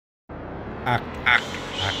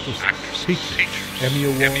actors, teachers, Emmy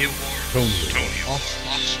Award, Tony Award,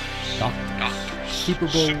 Oscars, doctors, Super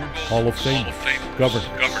Bowl, Hall of Fame,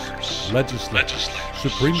 governors, legislators,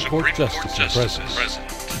 Supreme Court Justice and President.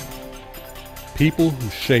 People who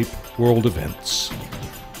shape world events.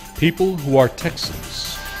 People who are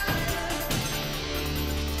Texans.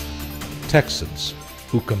 Texans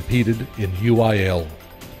who competed in UIL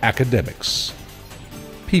academics.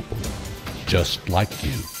 People just like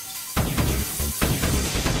you.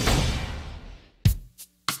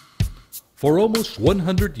 For almost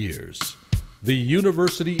 100 years, the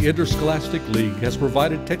University Interscholastic League has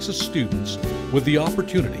provided Texas students with the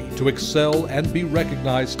opportunity to excel and be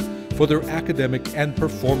recognized for their academic and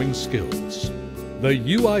performing skills. The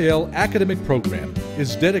UIL academic program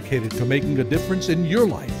is dedicated to making a difference in your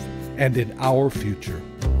life and in our future.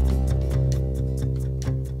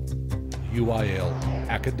 UIL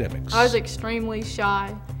Academics. I was extremely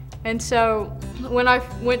shy, and so when I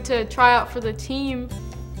went to try out for the team,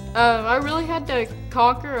 I really had to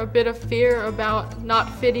conquer a bit of fear about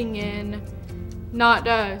not fitting in, not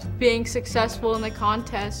being successful in the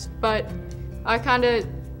contest, but I kind of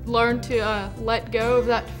learned to let go of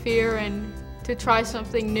that fear and to try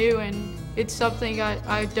something new, and it's something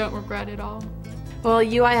I don't regret at all. Well,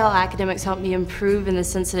 UIL Academics helped me improve in the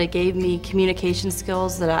sense that it gave me communication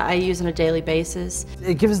skills that I use on a daily basis.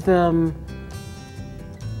 It gives them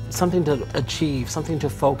something to achieve, something to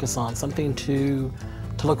focus on, something to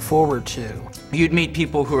look forward to. You'd meet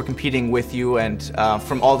people who are competing with you and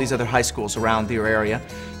from all these other high schools around your area.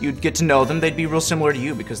 You'd get to know them. They'd be real similar to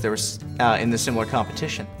you because they were in the similar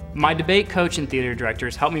competition. My debate coach and theater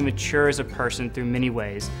directors helped me mature as a person through many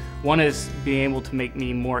ways. One is being able to make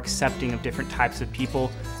me more accepting of different types of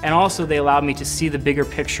people, and also they allowed me to see the bigger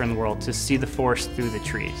picture in the world, to see the forest through the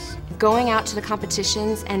trees. Going out to the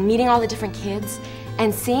competitions and meeting all the different kids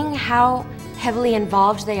and seeing how heavily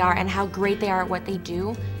involved they are and how great they are at what they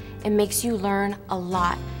do, it makes you learn a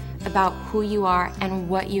lot about who you are and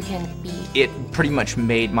what you can be. It pretty much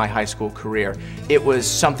made my high school career. It was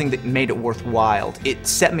something that made it worthwhile. It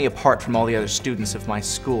set me apart from all the other students of my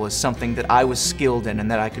school as something that I was skilled in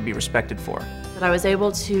and that I could be respected for. That I was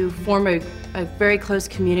able to form a very close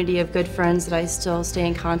community of good friends that I still stay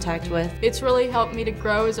in contact with. It's really helped me to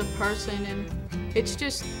grow as a person, and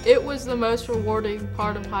it was the most rewarding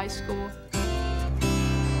part of high school.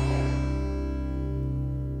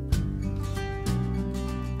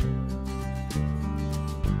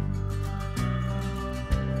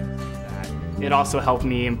 It also helped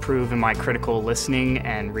me improve in my critical listening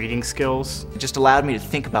and reading skills. It just allowed me to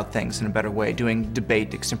think about things in a better way. Doing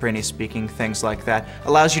debate, extemporaneous speaking, things like that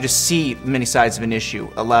allows you to see many sides of an issue,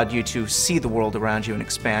 allowed you to see the world around you and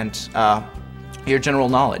expand your general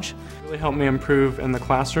knowledge. It really helped me improve in the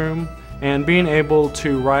classroom, and being able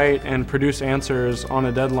to write and produce answers on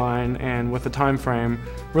a deadline and with a time frame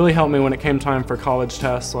really helped me when it came time for college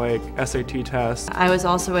tests like SAT tests. I was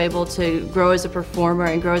also able to grow as a performer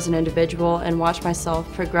and grow as an individual and watch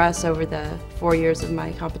myself progress over the 4 years of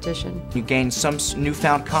my competition. You gain some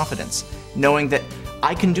newfound confidence, knowing that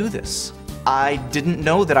I can do this. I didn't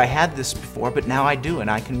know that I had this before, but now I do,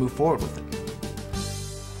 and I can move forward with it.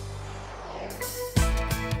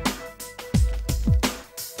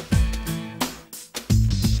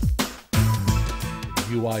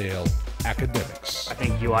 UIL Academics. I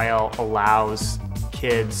think UIL allows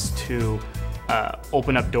kids to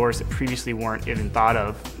open up doors that previously weren't even thought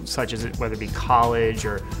of, such as whether it be college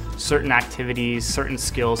or certain activities, certain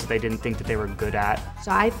skills that they didn't think that they were good at.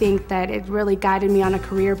 So I think that it really guided me on a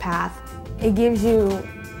career path. It gives you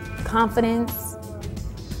confidence.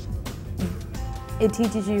 It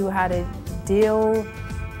teaches you how to deal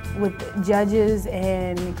with judges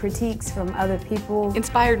and critiques from other people.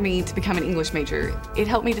 Inspired me to become an English major. It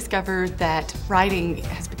helped me discover that writing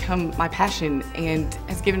has become my passion and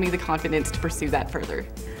has given me the confidence to pursue that further.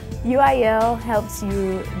 UIL helps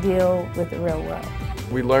you deal with the real world.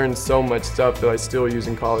 We learned so much stuff that I still use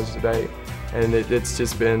in college today, and it's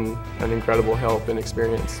just been an incredible help and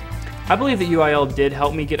experience. I believe that UIL did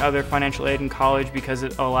help me get other financial aid in college because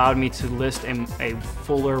it allowed me to list a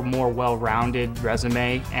fuller, more well-rounded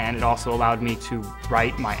resume, and it also allowed me to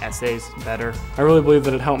write my essays better. I really believe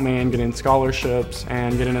that it helped me in getting scholarships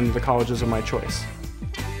and getting into the colleges of my choice.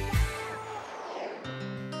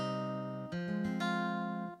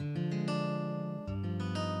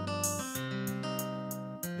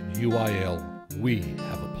 In UIL, we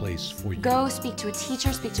have a place for you. Go speak to a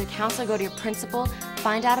teacher, speak to a counselor, go to your principal,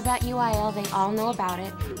 find out about UIL, they all know about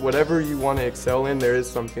it. Whatever you want to excel in, there is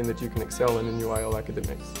something that you can excel in UIL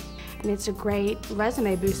Academics. And it's a great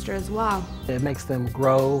resume booster as well. It makes them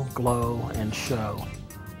grow, glow, and show.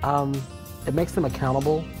 It makes them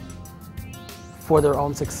accountable for their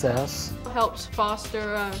own success. It helps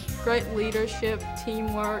foster great leadership,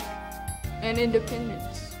 teamwork, and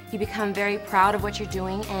independence. You become very proud of what you're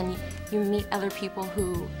doing, and you meet other people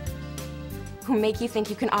who make you think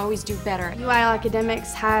you can always do better. UIL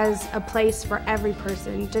Academics has a place for every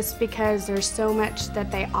person just because there's so much that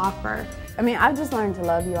they offer. I mean, I've just learned to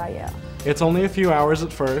love UIL. It's only a few hours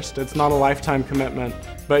at first, it's not a lifetime commitment,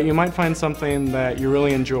 but you might find something that you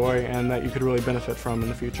really enjoy and that you could really benefit from in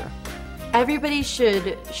the future. Everybody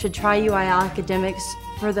should try UIL Academics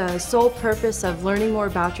for the sole purpose of learning more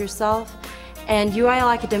about yourself. And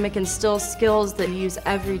UIL Academic instills skills that you use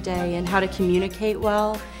every day in how to communicate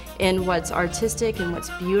well, in what's artistic and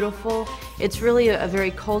what's beautiful. It's really a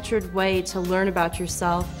very cultured way to learn about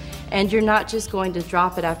yourself, and you're not just going to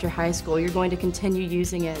drop it after high school, you're going to continue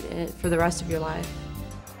using it for the rest of your life.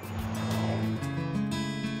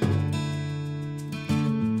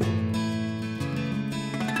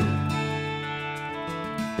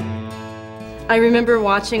 I remember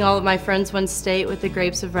watching all of my friends win state with the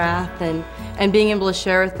Grapes of Wrath and being able to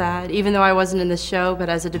share with that, even though I wasn't in the show, but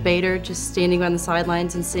as a debater, just standing on the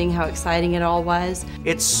sidelines and seeing how exciting it all was.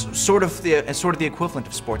 It's sort of the equivalent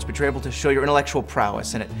of sports, but you're able to show your intellectual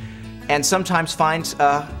prowess in it, and sometimes find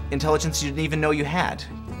intelligence you didn't even know you had.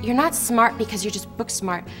 You're not smart because you're just book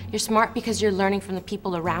smart. You're smart because you're learning from the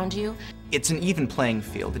people around you. It's an even playing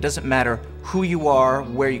field. It doesn't matter who you are,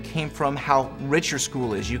 where you came from, how rich your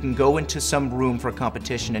school is. You can go into some room for a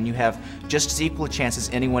competition and you have just as equal a chance as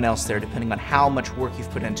anyone else there, depending on how much work you've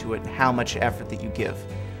put into it and how much effort that you give.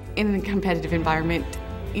 In a competitive environment,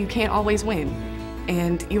 you can't always win.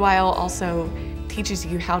 And UIL also teaches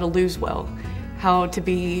you how to lose well, how to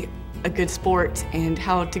be a good sport, and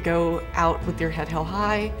how to go out with your head held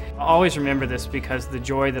high. I'll always remember this because the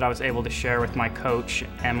joy that I was able to share with my coach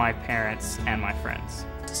and my parents and my friends.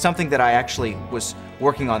 Something that I actually was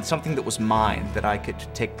working on, something that was mine, that I could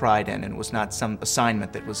take pride in, and was not some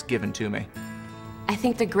assignment that was given to me. I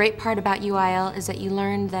think the great part about UIL is that you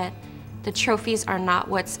learn that the trophies are not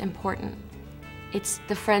what's important. It's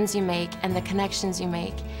the friends you make and the connections you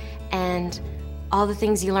make and all the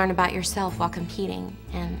things you learn about yourself while competing.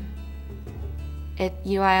 And at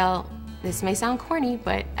UIL, this may sound corny,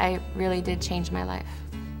 but I really did change my life.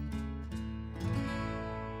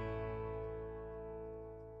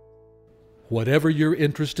 Whatever your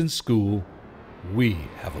interest in school, we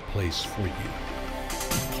have a place for you.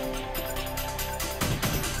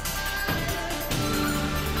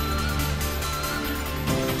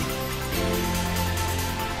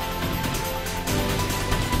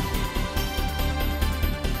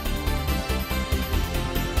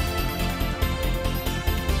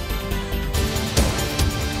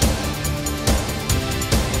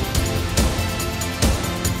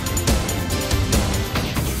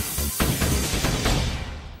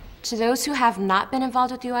 To those who have not been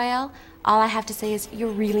involved with UIL, all I have to say is you're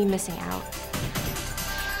really missing out.